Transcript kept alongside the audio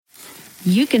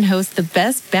you can host the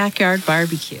best backyard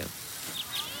barbecue.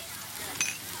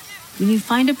 When you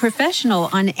find a professional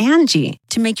on Angie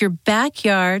to make your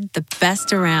backyard the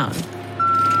best around.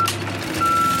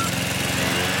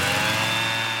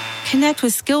 Connect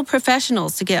with skilled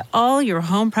professionals to get all your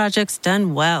home projects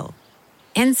done well.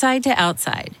 Inside to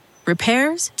outside,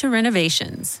 repairs to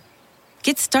renovations.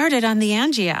 Get started on the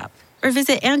Angie app or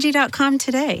visit Angie.com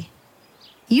today.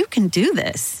 You can do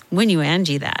this when you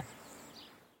Angie that.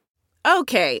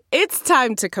 Okay, it's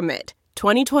time to commit.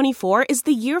 2024 is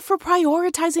the year for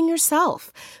prioritizing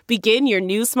yourself. Begin your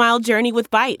new smile journey with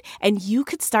Byte, and you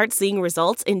could start seeing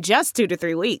results in just 2 to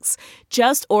 3 weeks.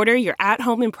 Just order your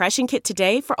at-home impression kit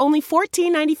today for only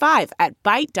 $14.95 at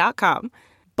Byte.com.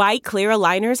 Byte Clear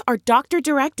aligners are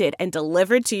doctor-directed and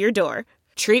delivered to your door.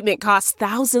 Treatment costs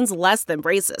thousands less than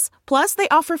braces. Plus, they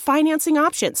offer financing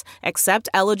options, accept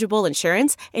eligible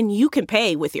insurance, and you can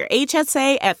pay with your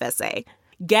HSA FSA.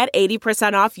 Get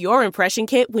 80% off your impression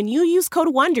kit when you use code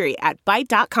WONDERY at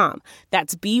Byte.com.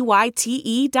 That's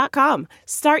BYTE.com.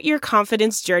 Start your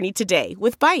confidence journey today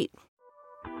with Byte.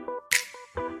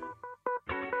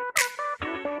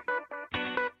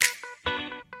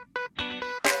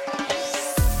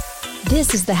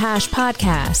 This is the Hash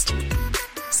Podcast.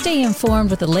 Stay informed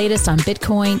with the latest on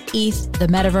Bitcoin, ETH, the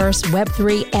metaverse,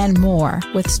 Web3, and more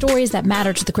with stories that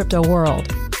matter to the crypto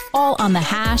world. All on the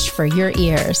Hash for your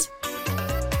ears.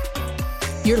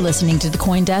 You're listening to the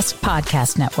CoinDesk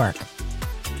Podcast Network.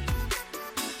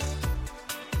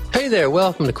 Hey there,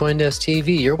 welcome to CoinDesk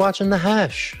TV. You're watching The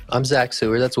Hash. I'm Zach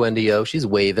Seward, that's Wendy O. She's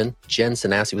waving. Jen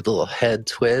Sanasi with a little head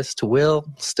twist. Will,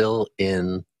 still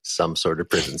in some sort of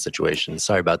prison situation.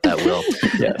 Sorry about that, Will.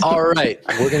 Yes. All right,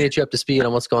 we're going to get you up to speed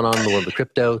on what's going on in the world of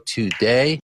crypto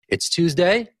today. It's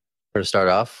Tuesday. We're going to start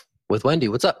off with Wendy.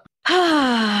 What's up?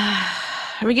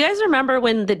 You guys remember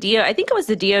when I think it was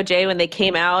the DOJ, when they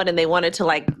came out and they wanted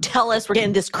to tell us we're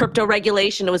getting this crypto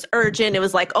regulation. It was urgent. It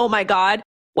was like, oh my God.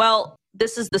 Well,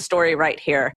 this is the story right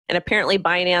here. And apparently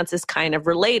Binance is kind of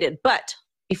related. But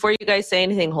before you guys say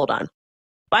anything, hold on.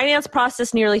 Binance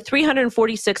processed nearly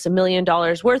 $346 million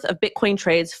worth of Bitcoin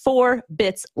trades for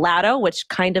Bitslato, which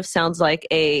kind of sounds like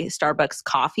a Starbucks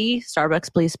coffee.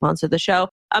 Starbucks, please sponsor the show.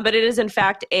 But it is in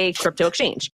fact a crypto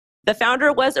exchange. The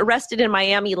founder was arrested in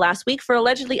Miami last week for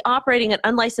allegedly operating an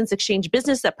unlicensed exchange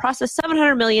business that processed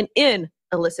 $700 million in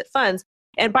illicit funds.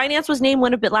 And Binance was named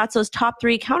one of Bitlato's top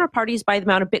 3 counterparties by the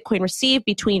amount of Bitcoin received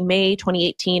between May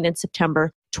 2018 and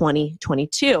September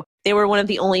 2022. They were one of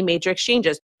the only major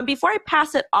exchanges. Before I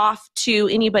pass it off to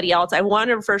anybody else, I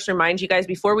want to first remind you guys,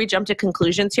 before we jump to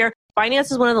conclusions here,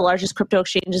 Binance is one of the largest crypto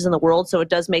exchanges in the world, so it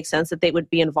does make sense that they would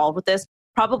be involved with this.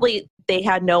 Probably they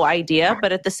had no idea,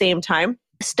 but at the same time,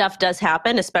 stuff does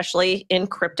happen, especially in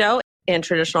crypto and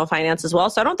traditional finance as well.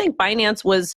 So I don't think Binance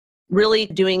was really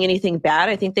doing anything bad.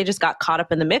 I think they just got caught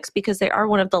up in the mix because they are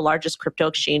one of the largest crypto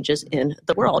exchanges in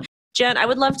the world. Jen, I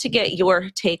would love to get your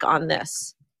take on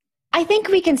this. I think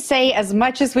we can say as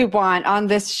much as we want on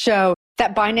this show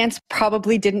that Binance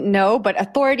probably didn't know, but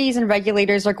authorities and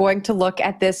regulators are going to look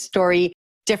at this story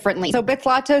differently. So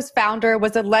Bitlato's founder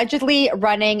was allegedly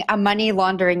running a money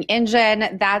laundering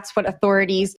engine. That's what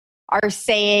authorities are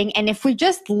saying. And if we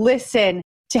just listen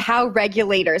to how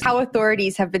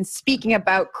authorities have been speaking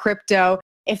about crypto,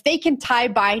 if they can tie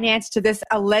Binance to this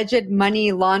alleged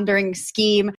money laundering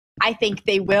scheme, I think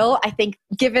they will. I think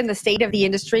given the state of the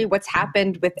industry, what's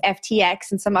happened with FTX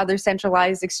and some other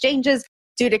centralized exchanges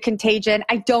due to contagion,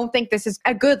 I don't think this is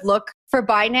a good look for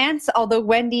Binance. Although,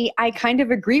 Wendy, I kind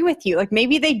of agree with you.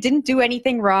 Maybe they didn't do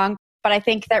anything wrong, but I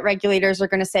think that regulators are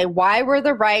going to say, why were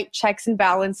the right checks and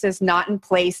balances not in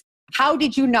place? How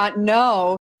did you not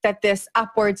know that this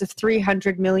upwards of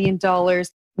 $300 million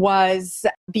was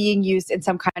being used in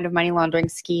some kind of money laundering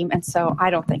scheme? And so I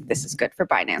don't think this is good for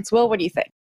Binance. Will, what do you think?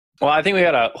 Well, I think we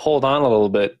got to hold on a little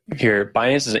bit here.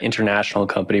 Binance is an international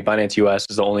company. Binance US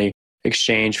is the only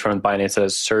exchange from Binance that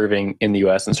is serving in the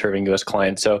US and serving US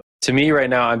clients. So to me right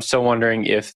now, I'm still wondering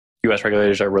if US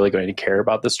regulators are really going to care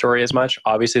about this story as much.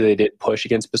 Obviously, they did push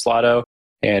against Bitslato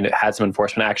and had some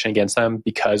enforcement action against them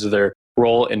because of their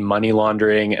role in money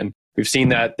laundering. And we've seen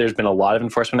that there's been a lot of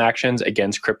enforcement actions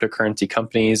against cryptocurrency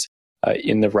companies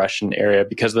in the Russian area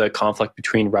because of the conflict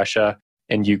between Russia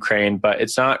and Ukraine. But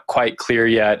it's not quite clear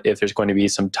yet if there's going to be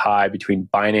some tie between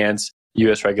Binance,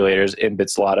 US regulators, and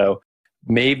Bitslato.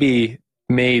 Maybe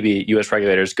US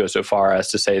regulators go so far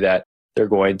as to say that they're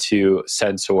going to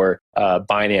censor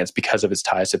Binance because of its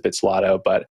ties to Bitslato.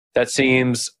 But that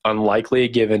seems unlikely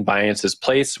given Binance's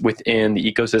place within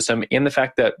the ecosystem and the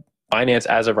fact that Binance,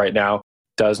 as of right now,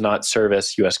 does not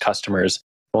service US customers.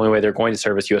 The only way they're going to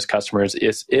service US customers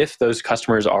is if those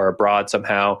customers are abroad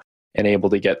somehow and able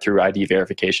to get through ID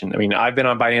verification. I mean, I've been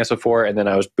on Binance before, and then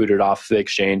I was booted off the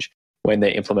exchange when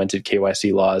they implemented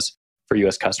KYC laws for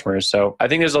US customers. So I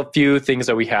think there's a few things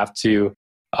that we have to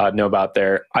know about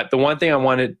there. The one thing I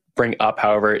want to bring up,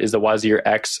 however, is the Wazir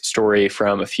X story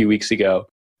from a few weeks ago.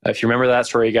 If you remember that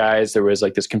story, guys, there was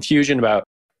like this confusion about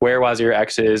where Wazir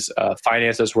X's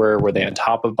finances were they on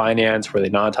top of Binance? Were they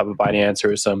not on top of Binance?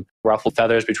 There was some ruffled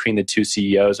feathers between the two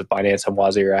CEOs of Binance and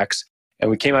Wazir X. And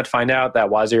we came out to find out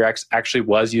that Wazir X actually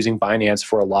was using Binance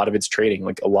for a lot of its trading.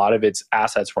 Like a lot of its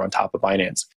assets were on top of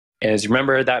Binance. And as you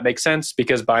remember, that makes sense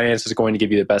because Binance is going to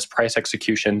give you the best price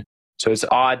execution. So it's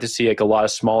odd to see like a lot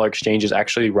of smaller exchanges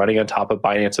actually running on top of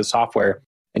Binance's software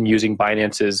and using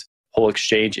Binance's whole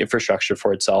exchange infrastructure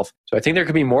for itself. So I think there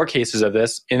could be more cases of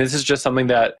this. And this is just something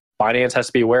that Binance has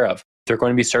to be aware of. They're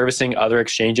going to be servicing other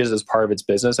exchanges as part of its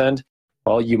business end.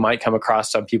 Well, you might come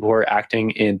across some people who are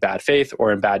acting in bad faith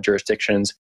or in bad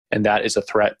jurisdictions, and that is a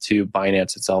threat to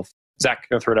Binance itself. Zach, I'm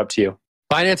going to throw it up to you.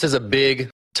 Binance is a big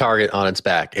target on its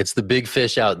back. It's the big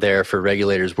fish out there for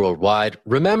regulators worldwide.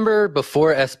 Remember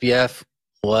before SBF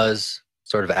was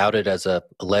sort of outed as a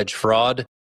alleged fraud,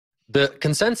 the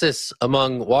consensus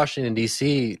among Washington,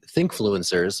 D.C.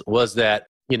 thinkfluencers was that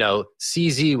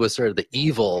CZ was sort of the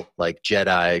evil, like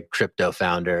Jedi crypto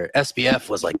founder. SBF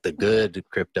was like the good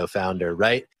crypto founder,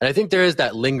 right? And I think there is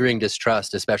that lingering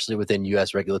distrust, especially within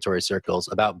U.S. regulatory circles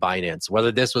about Binance,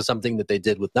 whether this was something that they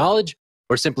did with knowledge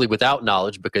or simply without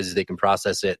knowledge because they can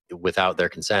process it without their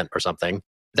consent or something.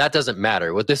 That doesn't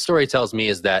matter. What this story tells me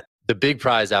is that the big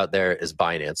prize out there is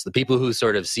Binance. The people who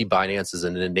sort of see Binance as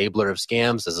an enabler of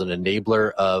scams, as an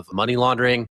enabler of money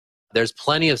laundering, there's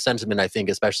plenty of sentiment, I think,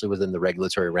 especially within the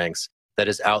regulatory ranks, that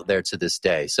is out there to this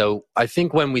day. So I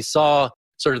think when we saw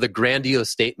sort of the grandiose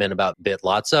statement about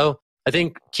Bitlotso, I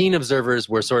think keen observers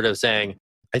were sort of saying,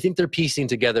 I think they're piecing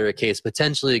together a case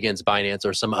potentially against Binance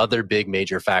or some other big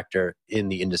major factor in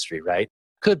the industry, right?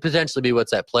 Could potentially be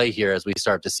what's at play here as we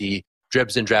start to see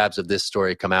dribs and drabs of this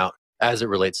story come out as it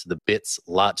relates to the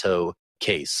Bitlotso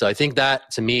case. So I think that,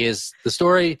 to me, is the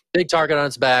story. Big target on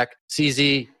its back.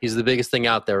 CZ, he's the biggest thing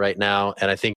out there right now.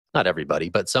 And I think not everybody,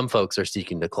 but some folks are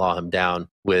seeking to claw him down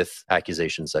with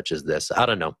accusations such as this. I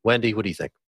don't know. Wendy, what do you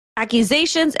think?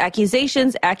 Accusations.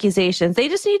 They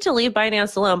just need to leave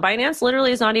Binance alone. Binance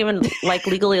literally is not even like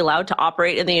legally allowed to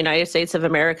operate in the United States of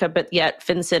America, but yet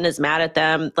FinCEN is mad at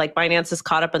them. Like Binance is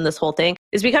caught up in this whole thing.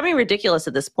 It's becoming ridiculous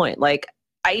at this point. Like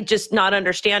I just not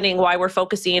understanding why we're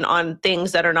focusing on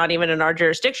things that are not even in our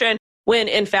jurisdiction when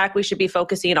in fact we should be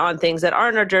focusing on things that are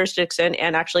in our jurisdiction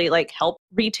and actually like help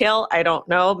retail. I don't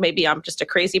know. Maybe I'm just a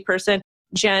crazy person.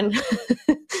 Jen.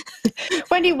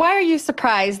 Wendy, why are you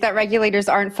surprised that regulators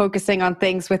aren't focusing on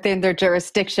things within their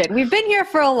jurisdiction? We've been here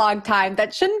for a long time.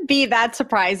 That shouldn't be that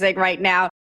surprising right now.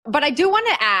 But I do want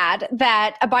to add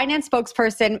that a Binance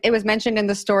spokesperson, it was mentioned in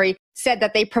the story, said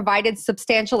that they provided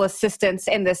substantial assistance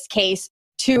in this case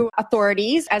to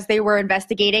authorities as they were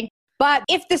investigating. But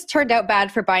if this turned out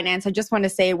bad for Binance, I just want to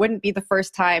say it wouldn't be the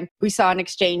first time we saw an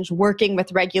exchange working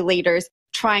with regulators,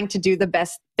 trying to do the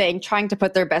best thing, trying to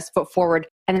put their best foot forward,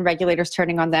 and then regulators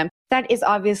turning on them. That is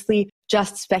obviously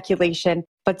just speculation.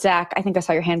 But Zach, I think I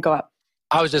saw your hand go up.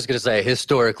 I was just going to say,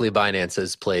 historically, Binance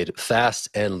has played fast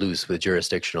and loose with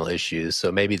jurisdictional issues.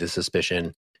 So maybe the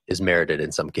suspicion is merited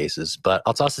in some cases. But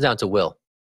I'll toss it down to Will.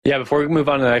 Yeah, before we move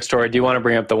on to the next story, I do want to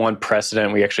bring up the one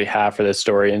precedent we actually have for this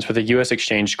story. And it's with the U.S.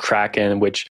 exchange Kraken,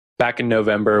 which back in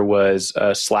November was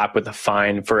slapped with a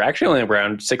fine for actually only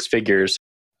around 6 figures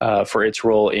for its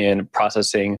role in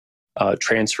processing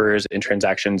transfers and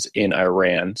transactions in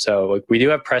Iran. So we do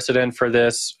have precedent for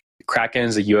this. Kraken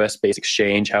is a U.S.-based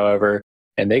exchange, however,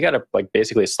 and they got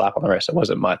basically a slap on the wrist. It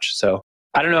wasn't much. So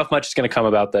I don't know if much is going to come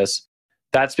about this.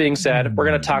 That being said, we're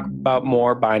going to talk about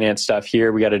more Binance stuff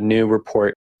here. We got a new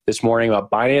report this morning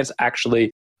about Binance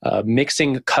actually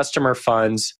mixing customer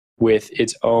funds with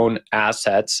its own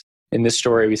assets. In this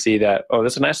story, we see that,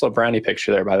 there's a nice little brownie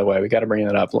picture there, by the way. We got to bring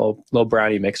that up. Little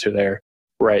brownie mixer there,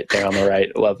 right there on the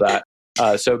right. Love that.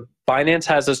 So Binance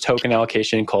has this token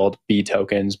allocation called B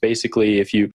tokens. Basically,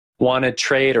 if you want to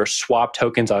trade or swap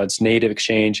tokens on its native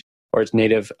exchange or its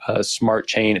native smart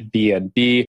chain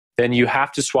BNB, then you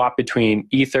have to swap between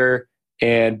Ether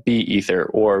and B Ether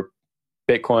or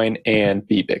Bitcoin and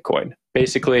B Bitcoin,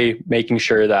 basically making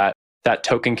sure that that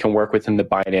token can work within the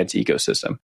Binance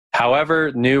ecosystem.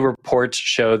 However, new reports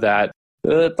show that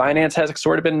Binance has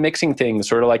sort of been mixing things,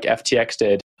 sort of like FTX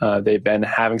did. They've been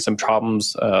having some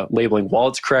problems labeling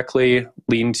wallets correctly,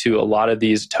 leading to a lot of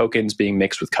these tokens being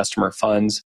mixed with customer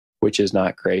funds, which is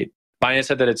not great. Binance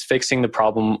said that it's fixing the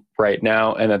problem right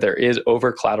now and that there is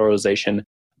over-collateralization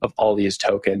of all these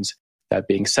tokens. That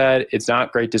being said, it's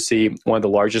not great to see one of the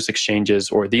largest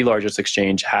exchanges or the largest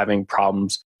exchange having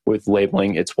problems with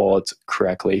labeling its wallets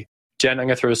correctly. Jen, I'm going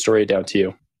to throw the story down to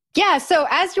you. Yeah, so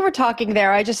as you were talking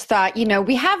there, I just thought,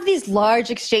 we have these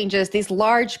large exchanges, these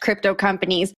large crypto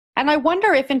companies, and I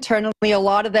wonder if internally a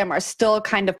lot of them are still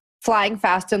kind of flying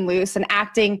fast and loose and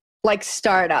acting like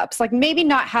startups, like maybe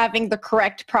not having the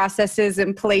correct processes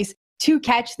in place to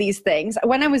catch these things.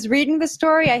 When I was reading the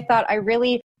story, I thought I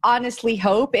really honestly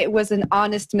hope it was an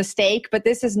honest mistake, but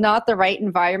this is not the right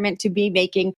environment to be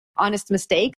making honest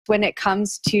mistakes when it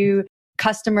comes to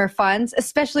customer funds,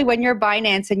 especially when you're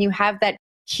Binance and you have that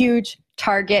huge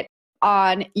target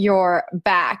on your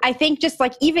back. I think just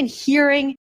like even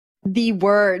hearing the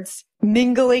words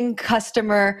mingling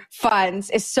customer funds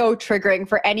is so triggering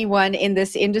for anyone in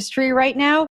this industry right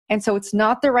now. And so it's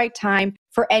not the right time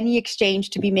for any exchange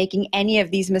to be making any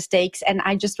of these mistakes. And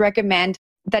I just recommend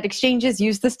that exchanges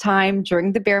use this time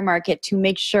during the bear market to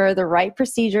make sure the right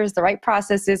procedures, the right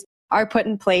processes are put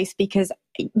in place, because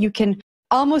you can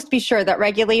almost be sure that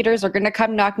regulators are going to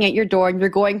come knocking at your door and you're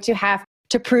going to have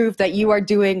to prove that you are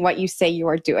doing what you say you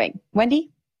are doing.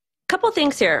 Wendy? Couple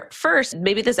things here. First,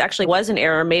 maybe this actually was an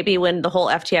error. Maybe when the whole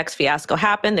FTX fiasco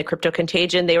happened, the crypto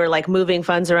contagion, they were like moving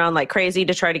funds around like crazy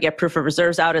to try to get proof of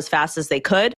reserves out as fast as they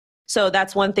could. So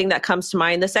that's one thing that comes to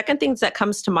mind. The second thing that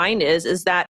comes to mind is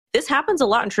that this happens a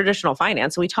lot in traditional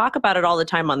finance. We talk about it all the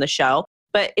time on the show,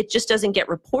 but it just doesn't get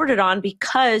reported on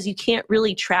because you can't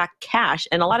really track cash.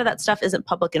 And a lot of that stuff isn't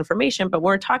public information. But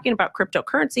when we're talking about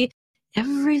cryptocurrency,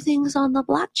 everything's on the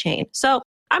blockchain. So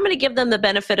I'm going to give them the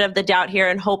benefit of the doubt here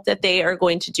and hope that they are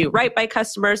going to do right by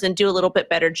customers and do a little bit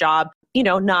better job,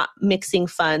 not mixing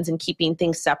funds and keeping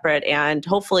things separate, and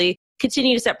hopefully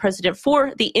continue to set precedent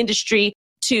for the industry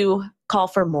to call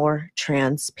for more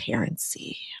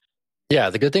transparency. Yeah,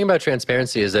 the good thing about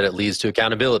transparency is that it leads to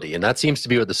accountability. And that seems to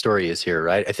be what the story is here,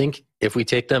 right? I think if we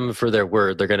take them for their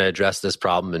word, they're going to address this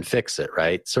problem and fix it,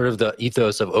 right? Sort of the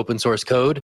ethos of open source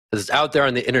code is out there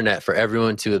on the internet for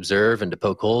everyone to observe and to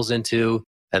poke holes into,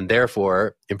 and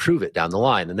therefore improve it down the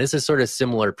line. And this is sort of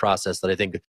similar process that I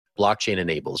think blockchain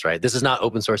enables, right? This is not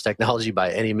open source technology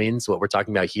by any means, what we're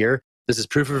talking about here. This is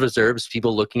proof of reserves,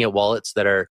 people looking at wallets that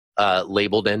are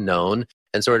labeled and known,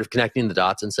 and sort of connecting the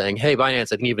dots and saying, hey,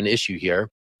 Binance, I think you have an issue here.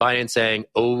 Binance saying,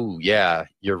 oh, yeah,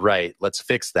 you're right. Let's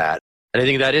fix that. And I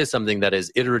think that is something that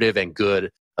is iterative and good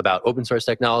about open source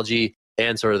technology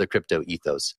and sort of the crypto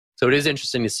ethos. So it is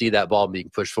interesting to see that ball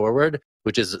being pushed forward,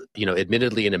 which is,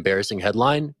 admittedly an embarrassing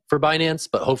headline for Binance,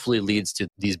 but hopefully leads to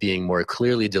these being more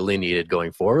clearly delineated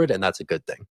going forward. And that's a good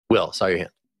thing. Will, saw your hand.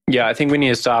 Yeah, I think we need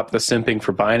to stop the simping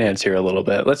for Binance here a little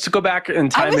bit. Let's go back in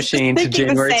time machine to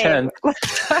January 10th.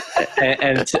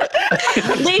 and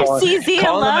leave CZ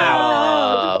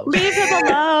alone. Leave him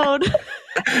alone.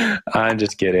 I'm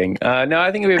just kidding. No,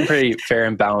 I think we've been pretty fair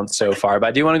and balanced so far. But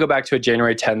I do want to go back to a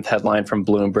January 10th headline from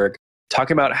Bloomberg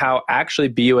talking about how actually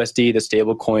BUSD, the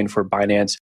stablecoin for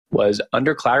Binance, was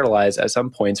under-collateralized at some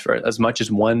points for as much as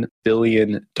 $1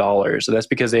 billion. So that's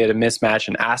because they had a mismatch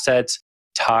in assets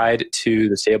tied to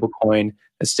the stablecoin.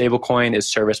 The stablecoin is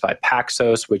serviced by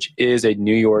Paxos, which is a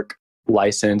New York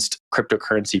licensed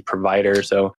cryptocurrency provider.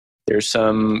 So there's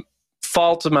some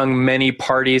fault among many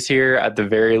parties here at the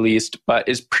very least, but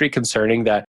it's pretty concerning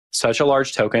that such a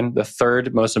large token, the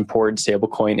third most important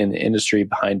stablecoin in the industry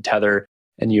behind Tether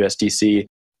and USDC,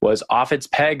 was off its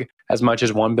peg as much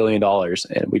as $1 billion.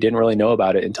 And we didn't really know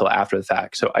about it until after the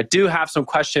fact. So I do have some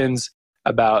questions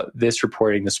about this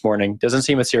reporting this morning. Doesn't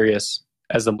seem as serious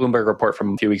as the Bloomberg report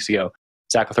from a few weeks ago.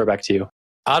 Zach, I'll throw it back to you.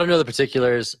 I don't know the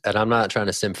particulars, and I'm not trying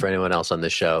to simp for anyone else on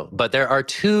this show, but there are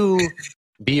two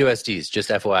BUSDs, just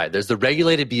FYI. There's the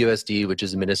regulated BUSD, which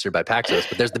is administered by Paxos,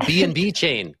 but there's the BNB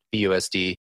chain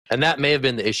BUSD, and that may have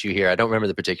been the issue here. I don't remember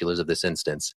the particulars of this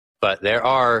instance, but there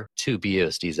are two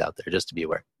BUSDs out there, just to be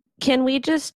aware. Can we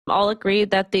just all agree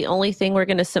that the only thing we're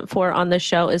going to simp for on this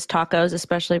show is tacos,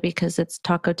 especially because it's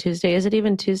Taco Tuesday? Is it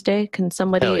even Tuesday? Can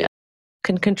somebody...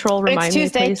 Can control remind me,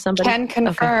 please? Somebody can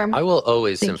confirm. Okay. I will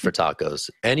always simp for tacos.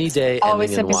 Any day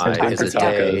always ending in Y is a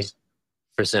day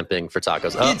for simping for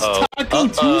tacos. It's Taco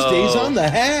Tuesdays on the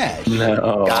hash.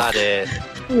 No. Got it.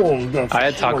 I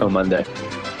had Taco Monday.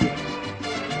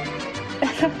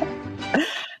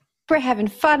 We're having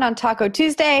fun on Taco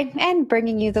Tuesday and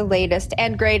bringing you the latest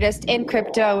and greatest in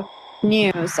crypto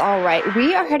news. All right.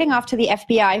 We are heading off to the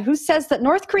FBI, who says that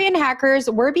North Korean hackers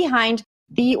were behind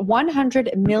the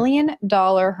 $100 million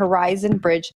Horizon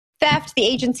Bridge theft. The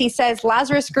agency says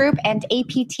Lazarus Group and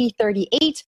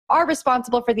APT38 are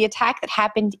responsible for the attack that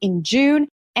happened in June,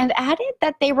 and added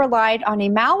that they relied on a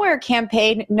malware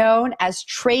campaign known as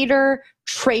Traitor.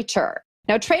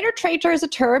 Now, trader is a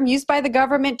term used by the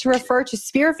government to refer to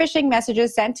spear phishing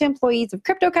messages sent to employees of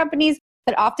crypto companies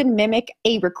that often mimic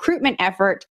a recruitment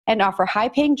effort and offer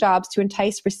high-paying jobs to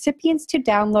entice recipients to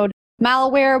download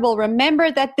malware. Well,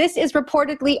 remember that this is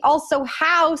reportedly also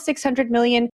how $600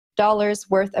 million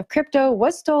worth of crypto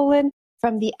was stolen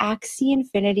from the Axie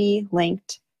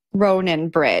Infinity-linked Ronin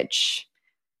bridge.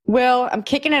 Will, I'm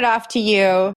kicking it off to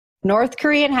you. North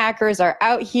Korean hackers are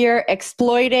out here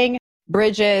exploiting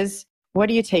bridges. What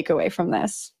do you take away from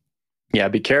this? Yeah,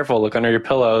 be careful. Look under your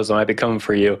pillows. It might be coming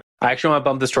for you. I actually want to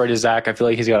bump the story to Zach. I feel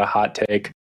like he's got a hot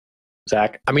take.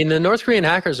 Zach? I mean, the North Korean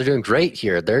hackers are doing great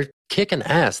here. They're kicking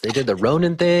ass. They did the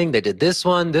Ronin thing. They did this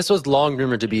one. This was long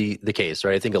rumored to be the case,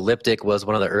 right? I think Elliptic was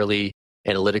one of the early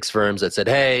analytics firms that said,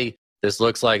 hey, this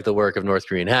looks like the work of North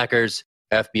Korean hackers.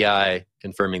 FBI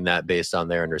confirming that based on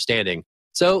their understanding.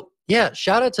 So, yeah,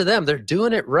 shout out to them. They're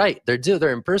doing it right.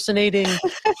 They're impersonating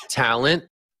talent.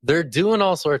 They're doing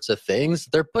all sorts of things.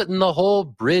 They're putting the whole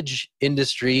bridge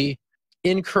industry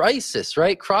in crisis,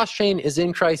 right? Cross-chain is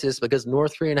in crisis because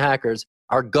North Korean hackers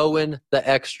are going the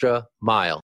extra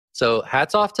mile. So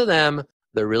hats off to them.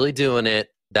 They're really doing it.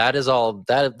 That is all.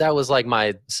 That was like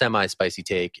my semi-spicy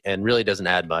take and really doesn't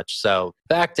add much. So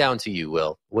back down to you,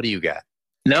 Will. What do you got?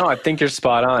 No, I think you're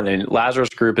spot on. And Lazarus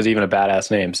Group is even a badass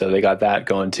name. So they got that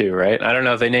going too, right? I don't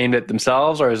know if they named it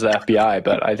themselves or is the FBI,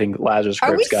 but I think Lazarus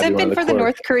Group's got to be one of the Are we simping for the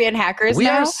North Korean hackers we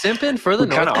now? We are simping for the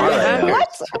North Korean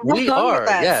hackers. What? We are,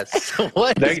 yes.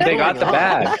 What they got the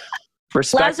bag.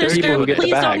 Respect the Lazarus people who Group, get the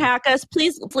please bag. don't hack us.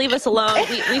 Please leave us alone.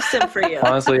 We simp for you.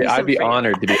 Honestly, I'd be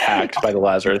honored to be hacked by the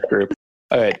Lazarus Group.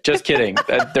 All right, just kidding.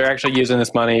 They're actually using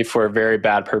this money for very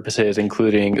bad purposes,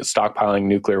 including stockpiling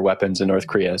nuclear weapons in North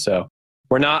Korea. So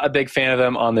we're not a big fan of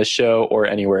them on this show or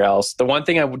anywhere else. The one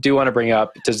thing I do want to bring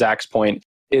up to Zach's point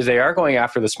is they are going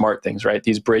after the smart things, right?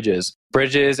 These bridges.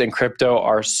 Bridges and crypto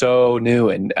are so new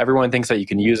and everyone thinks that you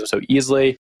can use them so easily.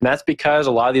 And that's because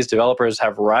a lot of these developers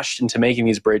have rushed into making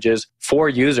these bridges for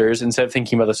users instead of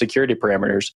thinking about the security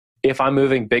parameters. If I'm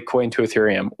moving Bitcoin to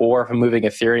Ethereum or if I'm moving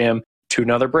Ethereum to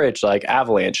another bridge like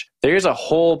Avalanche, there's a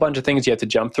whole bunch of things you have to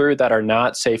jump through that are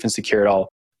not safe and secure at all.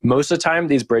 Most of the time,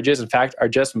 these bridges, in fact, are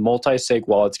just multi-sig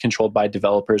wallets controlled by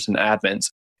developers and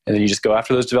admins. And then you just go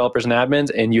after those developers and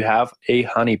admins and you have a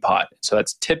honeypot. So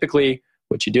that's typically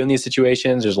what you do in these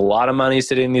situations. There's a lot of money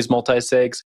sitting in these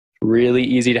multi-sigs. Really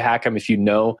easy to hack them if you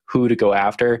know who to go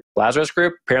after. Lazarus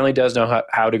Group apparently does know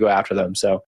how to go after them.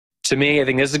 So to me, I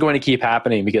think this is going to keep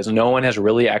happening because no one has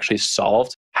really actually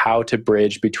solved how to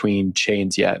bridge between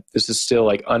chains yet. This is still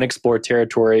like unexplored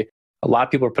territory. A lot of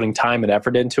people are putting time and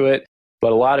effort into it.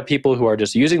 But a lot of people who are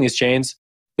just using these chains,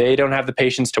 they don't have the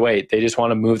patience to wait. They just want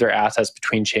to move their assets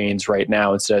between chains right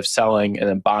now instead of selling and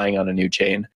then buying on a new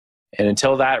chain. And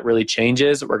until that really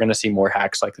changes, we're going to see more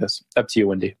hacks like this. Up to you,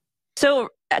 Wendy. So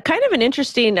kind of an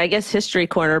interesting, I guess, history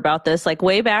corner about this. Like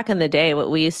way back in the day,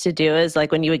 what we used to do is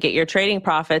like when you would get your trading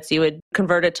profits, you would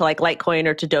convert it to like Litecoin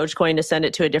or to Dogecoin to send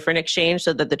it to a different exchange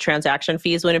so that the transaction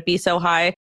fees wouldn't be so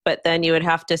high. But then you would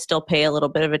have to still pay a little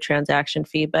bit of a transaction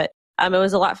fee. But it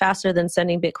was a lot faster than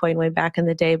sending Bitcoin way back in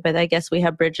the day, but I guess we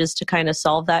have bridges to kind of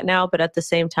solve that now. But at the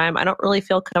same time, I don't really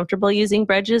feel comfortable using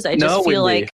bridges. I just feel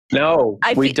like... No,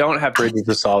 we don't have bridges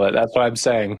to solve it. That's what I'm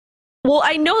saying. Well,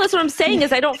 I know that's what I'm saying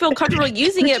is I don't feel comfortable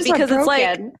using it because it's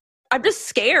like, I'm just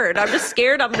scared. I'm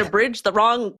going to bridge the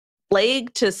wrong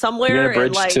leg to somewhere. You're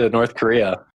going to bridge to North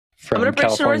Korea. I'm going to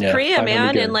bridge to North Korea,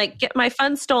 man, and like get my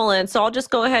funds stolen. So I'll just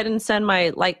go ahead and send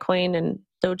my Litecoin and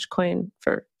Dogecoin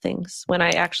for things when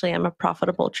I actually am a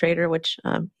profitable trader, which,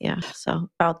 so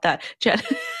about that. Jen.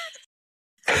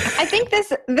 I think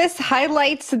this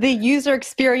highlights the user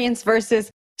experience versus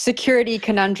security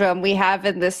conundrum we have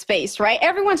in this space, right?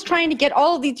 Everyone's trying to get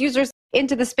all of these users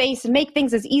into the space and make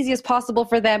things as easy as possible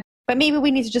for them. But maybe we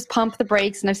need to just pump the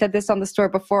brakes. And I've said this on the store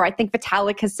before. I think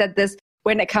Vitalik has said this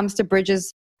when it comes to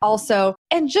bridges also.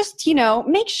 And just,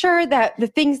 make sure that the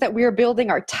things that we're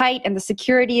building are tight and the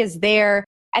security is there.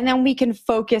 And then we can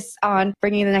focus on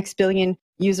bringing the next billion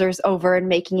users over and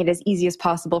making it as easy as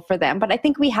possible for them. But I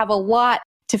think we have a lot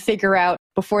to figure out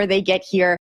before they get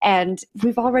here. And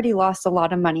we've already lost a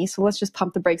lot of money. So let's just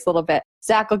pump the brakes a little bit.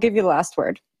 Zach, I'll give you the last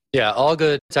word. Yeah, all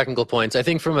good technical points. I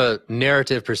think from a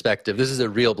narrative perspective, this is a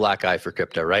real black eye for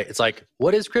crypto, right? It's like,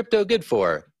 what is crypto good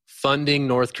for? Funding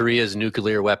North Korea's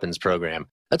nuclear weapons program.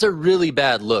 That's a really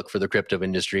bad look for the crypto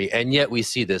industry. And yet we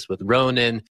see this with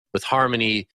Ronin, with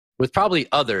Harmony, with probably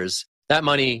others. That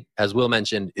money, as Will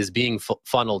mentioned, is being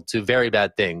funneled to very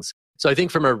bad things. So I think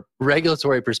from a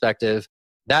regulatory perspective,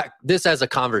 that this as a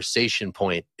conversation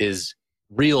point is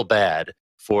real bad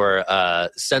for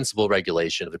sensible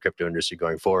regulation of the crypto industry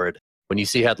going forward. When you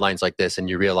see headlines like this and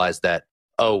you realize that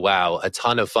oh, wow, a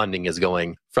ton of funding is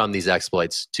going from these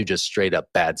exploits to just straight up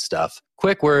bad stuff.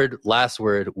 Quick word, last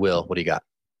word, Will, what do you got?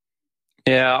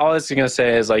 Yeah, all I was going to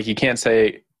say is like, you can't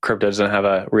say crypto doesn't have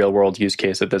a real world use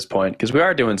case at this point because we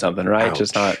are doing something, right? Ouch.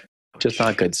 Just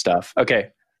not good stuff. Okay,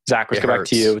 Zach, let's go back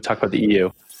to you. Talk about the EU.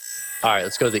 All right,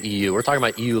 let's go to the EU. We're talking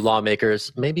about EU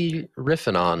lawmakers, maybe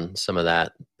riffing on some of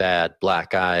that bad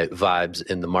black eye vibes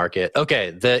in the market. Okay,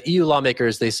 the EU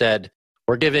lawmakers, they said,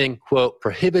 we're giving, quote,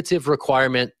 prohibitive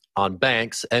requirement on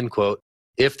banks, end quote,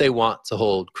 if they want to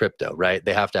hold crypto, right?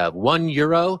 They have to have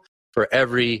 €1 for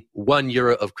every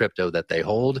 €1 of crypto that they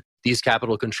hold. These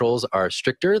capital controls are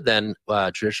stricter than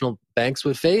traditional banks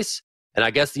would face. And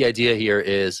I guess the idea here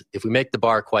is if we make the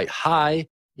bar quite high,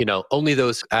 only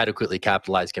those adequately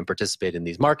capitalized can participate in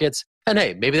these markets. And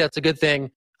hey, maybe that's a good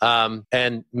thing.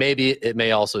 And maybe it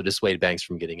may also dissuade banks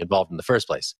from getting involved in the first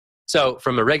place. So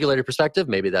from a regulator perspective,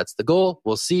 maybe that's the goal.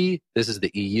 We'll see. This is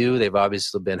the EU. They've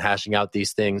obviously been hashing out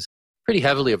these things pretty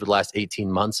heavily over the last 18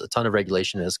 months. A ton of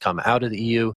regulation has come out of the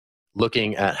EU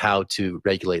looking at how to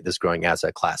regulate this growing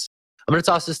asset class. I'm going to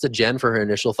toss this to Jen for her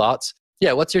initial thoughts.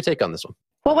 Yeah, what's your take on this one?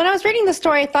 Well, when I was reading the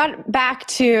story, I thought back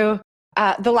to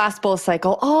the last bull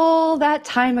cycle, all that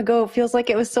time ago. It feels like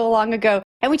it was so long ago.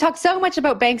 And we talked so much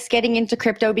about banks getting into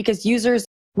crypto because users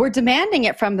were demanding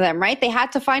it from them, right? They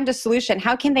had to find a solution.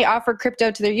 How can they offer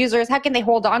crypto to their users? How can they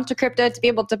hold on to crypto to be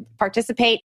able to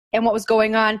participate in what was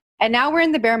going on? And now we're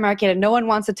in the bear market and no one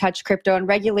wants to touch crypto, and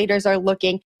regulators are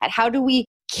looking at how do we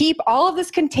keep all of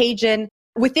this contagion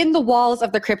within the walls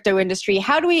of the crypto industry?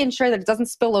 How do we ensure that it doesn't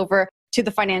spill over to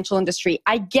the financial industry?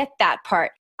 I get that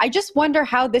part. I just wonder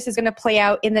how this is going to play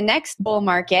out in the next bull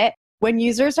market when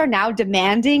users are now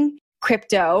demanding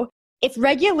crypto. If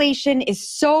regulation is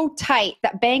so tight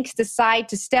that banks decide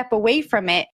to step away from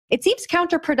it, it seems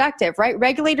counterproductive, right?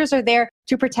 Regulators are there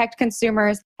to protect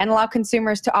consumers and allow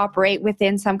consumers to operate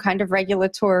within some kind of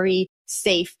regulatory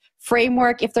safe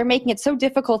framework. If they're making it so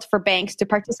difficult for banks to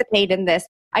participate in this,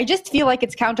 I just feel like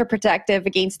it's counterproductive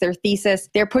against their thesis.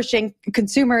 They're pushing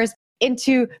consumers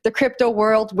into the crypto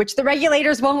world, which the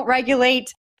regulators won't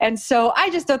regulate. And so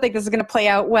I just don't think this is going to play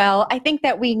out well. I think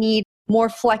that we need more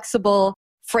flexible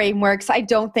frameworks. I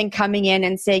don't think coming in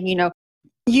and saying,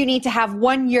 you need to have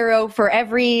 €1 for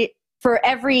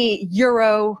every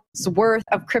euro's worth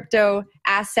of crypto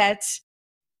assets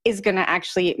is going to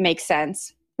actually make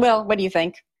sense. Will, what do you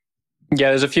think? Yeah,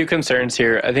 there's a few concerns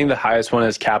here. I think the highest one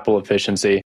is capital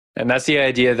efficiency. And that's the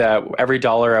idea that every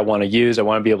dollar I want to use, I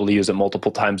want to be able to use it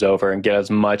multiple times over and get as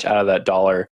much out of that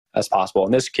dollar as possible.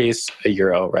 In this case,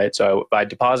 €1, right? So if I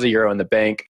deposit €1 in the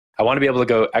bank, I want to be able to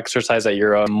go exercise that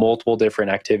euro in multiple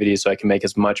different activities so I can make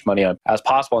as much money as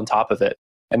possible on top of it.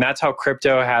 And that's how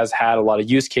crypto has had a lot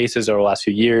of use cases over the last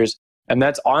few years. And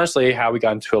that's honestly how we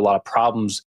got into a lot of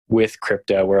problems with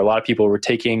crypto, where a lot of people were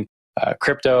taking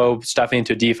crypto, stuffing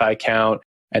into a DeFi account,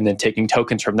 and then taking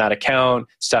tokens from that account,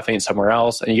 stuffing it somewhere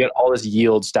else, and you get all this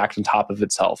yield stacked on top of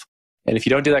itself. And if you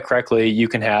don't do that correctly, you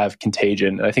can have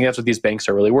contagion. And I think that's what these banks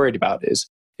are really worried about, is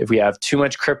if we have too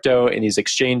much crypto in these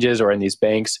exchanges or in these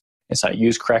banks, it's not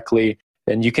used correctly,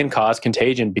 then you can cause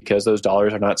contagion because those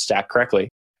dollars are not stacked correctly.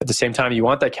 At the same time, you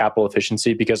want that capital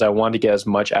efficiency because I want to get as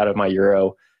much out of my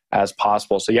euro as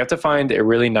possible. So you have to find a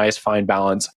really nice fine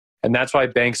balance. And that's why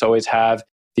banks always have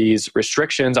these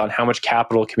restrictions on how much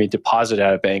capital can be deposited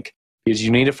at a bank, because you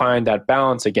need to find that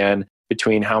balance again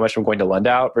between how much I'm going to lend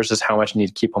out versus how much I need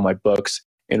to keep on my books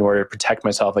in order to protect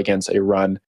myself against a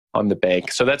run on the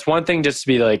bank. So that's one thing just to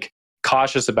be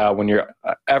cautious about when you're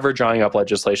ever drawing up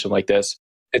legislation like this.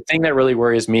 The thing that really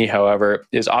worries me, however,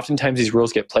 is oftentimes these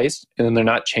rules get placed and then they're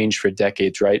not changed for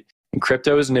decades, right? And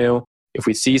crypto is new. If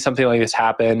we see something like this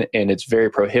happen and it's very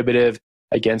prohibitive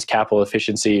against capital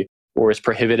efficiency, or is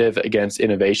prohibitive against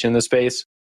innovation in the space,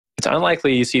 it's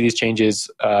unlikely you see these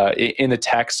changes in the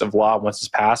text of law once it's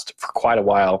passed for quite a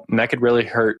while. And that could really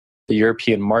hurt the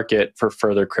European market for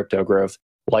further crypto growth,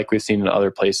 like we've seen in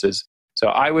other places. So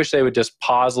I wish they would just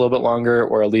pause a little bit longer,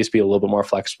 or at least be a little bit more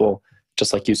flexible,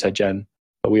 just like you said, Jen.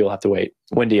 But we will have to wait.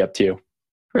 Wendy, up to you.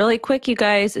 Really quick, you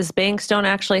guys, is banks don't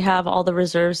actually have all the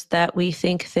reserves that we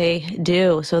think they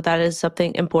do. So that is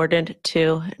something important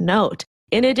to note.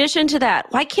 In addition to that,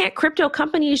 why can't crypto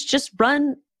companies just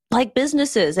run like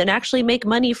businesses and actually make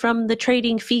money from the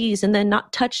trading fees and then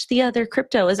not touch the other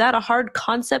crypto? Is that a hard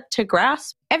concept to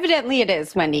grasp? Evidently it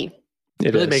is, Wendy.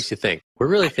 It really makes you think. We're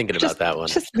really thinking about that one.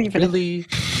 Just leave it. Really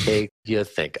make you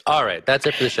think. All right, that's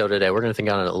it for the show today. We're going to think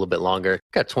on it a little bit longer.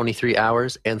 Got 23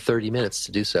 hours and 30 minutes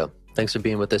to do so. Thanks for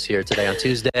being with us here today on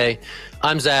Tuesday.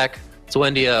 I'm Zach. It's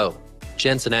Wendy O,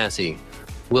 Jen Sanasi,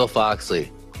 Will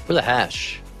Foxley. We're the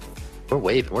Hash. We're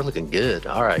waving. We're looking good.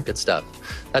 All right, good stuff.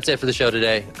 That's it for the show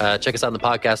today. Check us out on the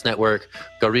podcast network.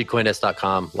 Go read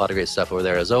CoinDesk.com. A lot of great stuff over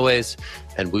there as always.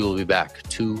 And we will be back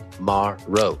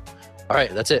tomorrow. All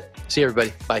right, that's it. See you,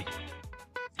 everybody. Bye.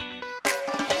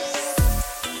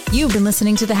 You've been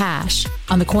listening to The Hash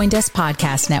on the CoinDesk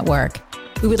Podcast Network.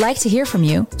 We would like to hear from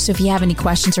you, so if you have any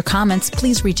questions or comments,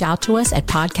 please reach out to us at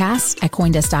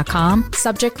podcasts@coindesk.com,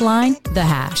 subject line, The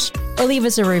Hash, or leave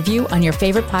us a review on your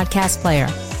favorite podcast player.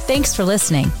 Thanks for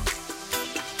listening.